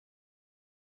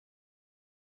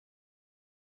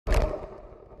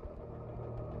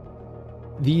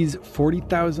These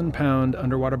 40,000-pound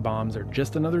underwater bombs are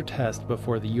just another test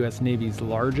before the U.S. Navy's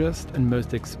largest and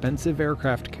most expensive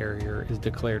aircraft carrier is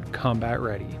declared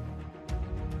combat-ready.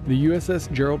 The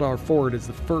USS Gerald R. Ford is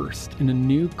the first in a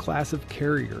new class of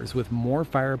carriers with more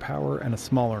firepower and a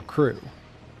smaller crew.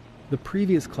 The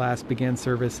previous class began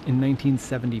service in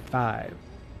 1975.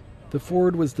 The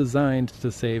Ford was designed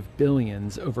to save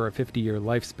billions over a 50-year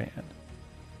lifespan.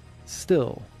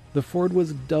 Still, the Ford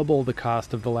was double the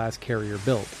cost of the last carrier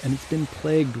built, and it's been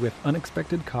plagued with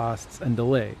unexpected costs and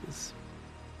delays.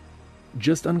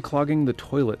 Just unclogging the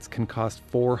toilets can cost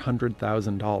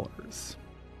 $400,000.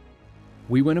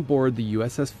 We went aboard the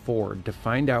USS Ford to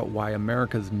find out why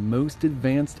America's most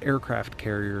advanced aircraft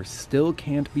carrier still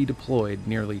can't be deployed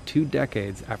nearly 2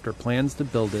 decades after plans to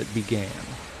build it began.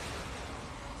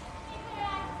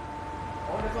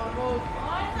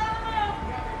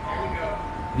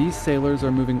 These sailors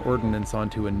are moving ordnance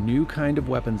onto a new kind of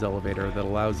weapons elevator that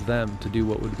allows them to do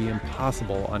what would be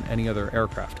impossible on any other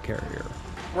aircraft carrier.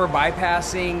 We're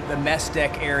bypassing the mess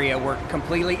deck area. We're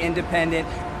completely independent.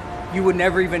 You would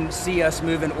never even see us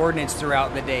moving ordnance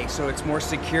throughout the day. So it's more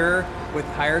secure with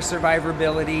higher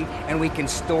survivability, and we can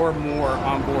store more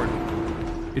on board.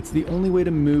 It's the only way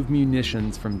to move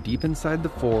munitions from deep inside the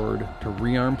Ford to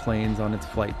rearm planes on its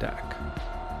flight deck.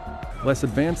 Less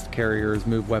advanced carriers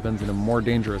move weapons in a more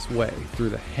dangerous way, through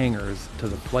the hangars to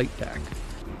the flight deck.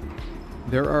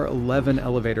 There are 11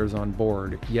 elevators on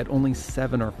board, yet only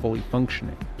 7 are fully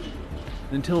functioning.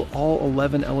 Until all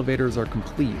 11 elevators are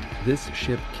complete, this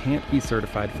ship can't be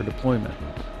certified for deployment.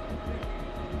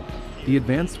 The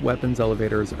advanced weapons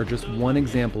elevators are just one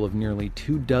example of nearly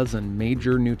 24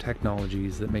 major new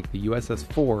technologies that make the USS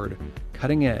Ford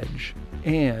cutting edge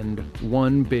and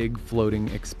one big floating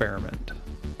experiment.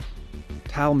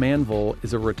 Tal Manville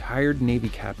is a retired Navy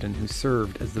captain who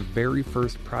served as the very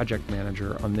first project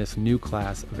manager on this new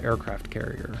class of aircraft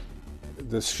carrier.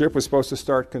 The ship was supposed to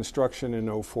start construction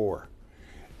in '04.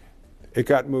 It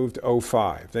got moved to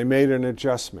 '05. They made an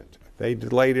adjustment. They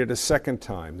delayed it a second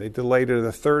time. They delayed it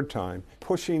a third time.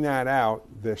 Pushing that out,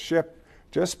 the ship,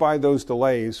 just by those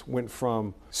delays, went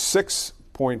from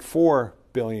 $6.4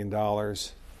 billion to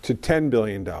 $10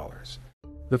 billion.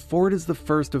 The Ford is the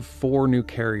first of 4 new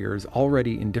carriers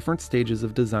already in different stages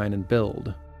of design and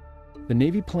build. The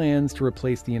Navy plans to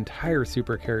replace the entire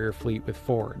supercarrier fleet with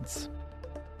Fords.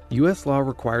 U.S. law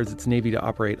requires its Navy to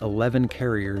operate 11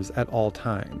 carriers at all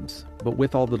times, but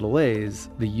with all the delays,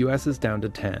 the U.S. is down to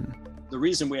 10. The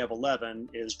reason we have 11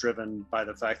 is driven by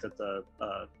the fact that the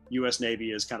U.S.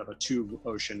 Navy is kind of a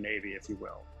 2-ocean Navy, if you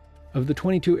will. Of the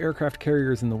 22 aircraft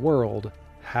carriers in the world,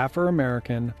 half are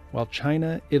American, while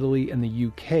China, Italy, and the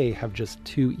UK have just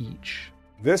 2 each.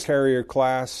 This carrier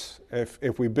class,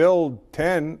 if we build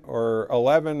 10 or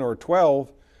 11 or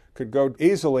 12, could go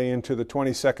easily into the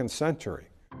 22nd century.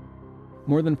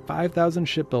 More than 5,000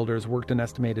 shipbuilders worked an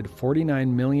estimated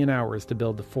 49 million hours to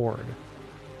build the Ford.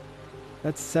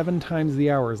 That's 7 times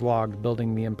the hours logged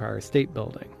building the Empire State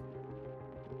Building.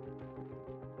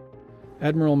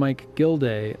 Admiral Mike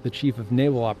Gilday, the chief of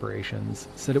naval operations,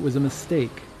 said it was a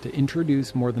mistake to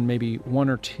introduce more than maybe 1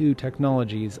 or 2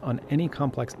 technologies on any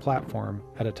complex platform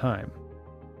at a time.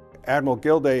 Admiral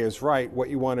Gilday is right. What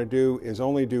you want to do is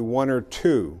only do 1 or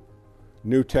 2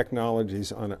 new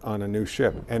technologies on a new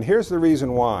ship. And here's the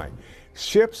reason why.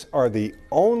 Ships are the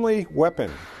only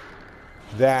weapon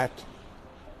that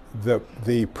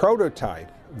the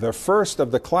prototype, the first of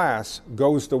the class,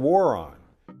 goes to war on.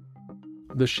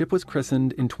 The ship was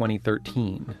christened in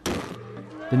 2013.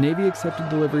 The Navy accepted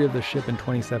delivery of the ship in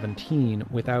 2017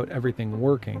 without everything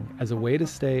working as a way to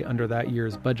stay under that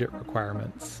year's budget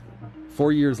requirements.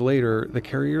 4 years later, the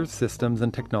carrier's systems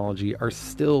and technology are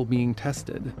still being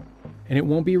tested, and it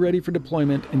won't be ready for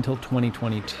deployment until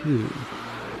 2022.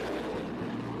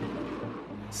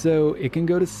 So it can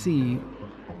go to sea,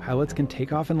 pilots can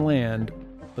take off and land,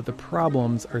 but the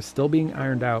problems are still being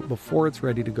ironed out before it's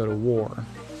ready to go to war.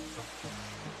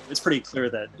 It's pretty clear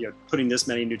that putting this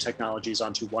many new technologies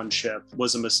onto one ship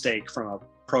was a mistake from a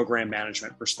program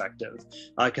management perspective,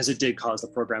 because it did cause the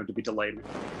program to be delayed.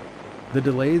 The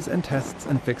delays and tests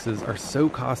and fixes are so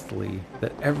costly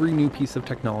that every new piece of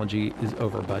technology is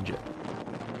over budget.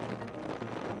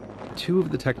 2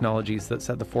 of the technologies that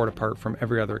set the Ford apart from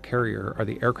every other carrier are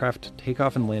the aircraft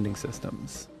takeoff and landing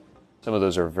systems. Some of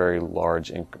those are very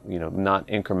large, not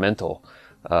incremental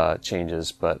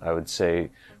changes, but I would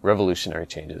say revolutionary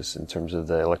changes in terms of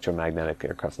the electromagnetic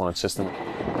aircraft launch system.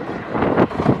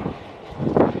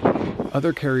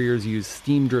 Other carriers use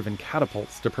steam-driven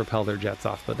catapults to propel their jets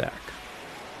off the deck.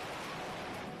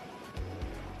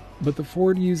 But the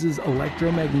Ford uses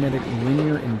electromagnetic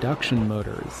linear induction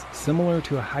motors, similar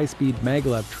to a high-speed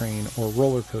maglev train or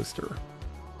roller coaster.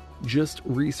 Just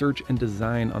research and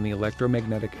design on the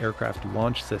electromagnetic aircraft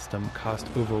launch system cost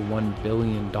over $1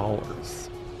 billion.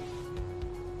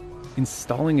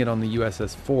 Installing it on the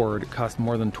USS Ford cost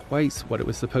more than twice what it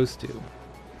was supposed to.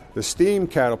 The steam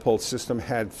catapult system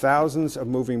had thousands of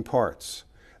moving parts.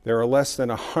 There are less than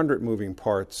 100 moving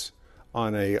parts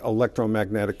on an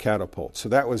electromagnetic catapult, so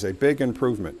that was a big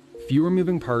improvement. Fewer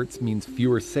moving parts means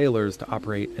fewer sailors to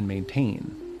operate and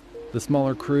maintain. The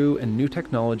smaller crew and new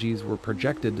technologies were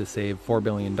projected to save $4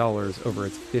 billion over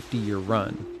its 50-year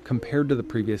run, compared to the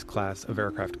previous class of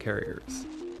aircraft carriers.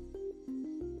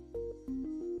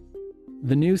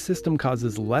 The new system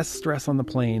causes less stress on the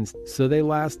planes, so they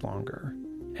last longer,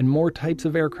 and more types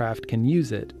of aircraft can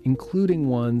use it, including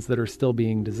ones that are still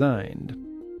being designed.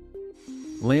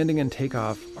 Landing and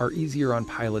takeoff are easier on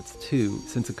pilots too,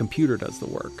 since a computer does the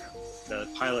work. The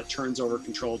pilot turns over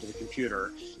control to the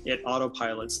computer. It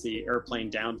autopilots the airplane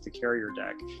down to the carrier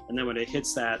deck. And then when it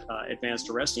hits that advanced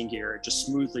arresting gear, it just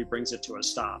smoothly brings it to a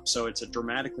stop. So it's a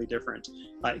dramatically different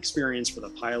experience for the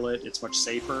pilot. It's much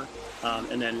safer.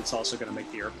 And then it's also going to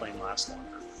make the airplane last longer.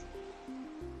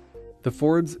 The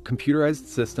Ford's computerized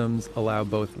systems allow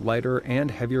both lighter and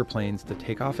heavier planes to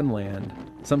take off and land,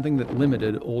 something that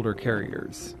limited older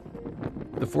carriers.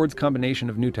 The Ford's combination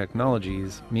of new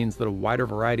technologies means that a wider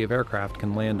variety of aircraft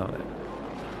can land on it.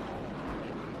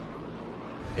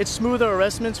 It's smoother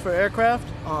arrestments for aircraft.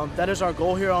 That is our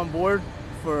goal here on board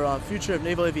for future of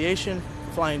naval aviation,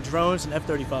 flying drones and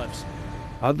F-35s.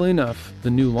 Oddly enough,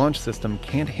 the new launch system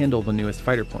can't handle the newest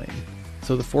fighter plane,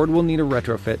 so the Ford will need a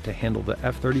retrofit to handle the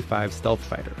F-35 stealth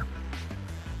fighter.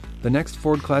 The next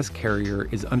Ford-class carrier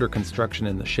is under construction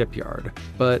in the shipyard,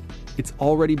 but it's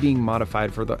already being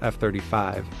modified for the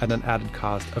F-35 at an added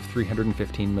cost of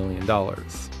 $315 million.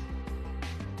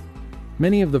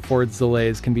 Many of the Ford's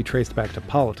delays can be traced back to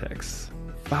politics.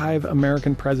 5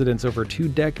 American presidents over 2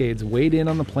 decades weighed in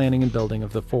on the planning and building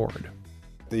of the Ford.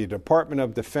 The Department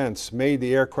of Defense made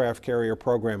the aircraft carrier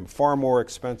program far more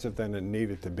expensive than it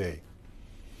needed to be.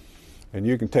 And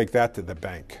you can take that to the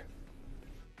bank.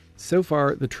 So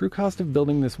far, the true cost of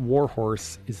building this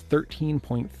warhorse is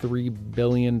 $13.3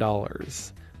 billion,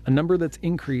 a number that's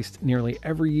increased nearly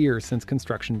every year since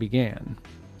construction began.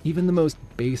 Even the most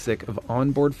basic of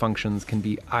onboard functions can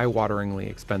be eye-wateringly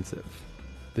expensive.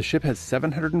 The ship has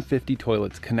 750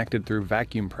 toilets connected through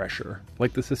vacuum pressure,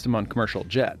 like the system on commercial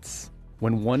jets.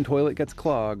 When one toilet gets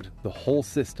clogged, the whole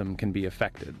system can be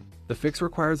affected. The fix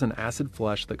requires an acid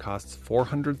flush that costs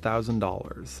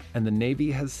 $400,000, and the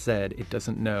Navy has said it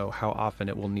doesn't know how often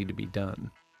it will need to be done.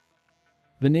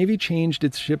 The Navy changed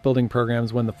its shipbuilding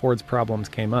programs when the Ford's problems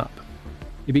came up.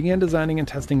 It began designing and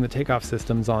testing the takeoff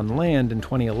systems on land in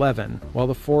 2011, while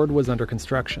the Ford was under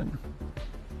construction.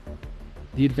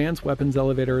 The advanced weapons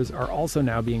elevators are also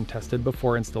now being tested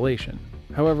before installation.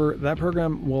 However, that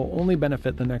program will only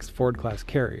benefit the next Ford-class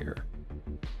carrier.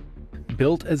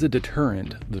 Built as a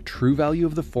deterrent, the true value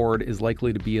of the Ford is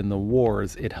likely to be in the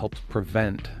wars it helps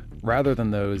prevent, rather than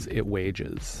those it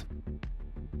wages.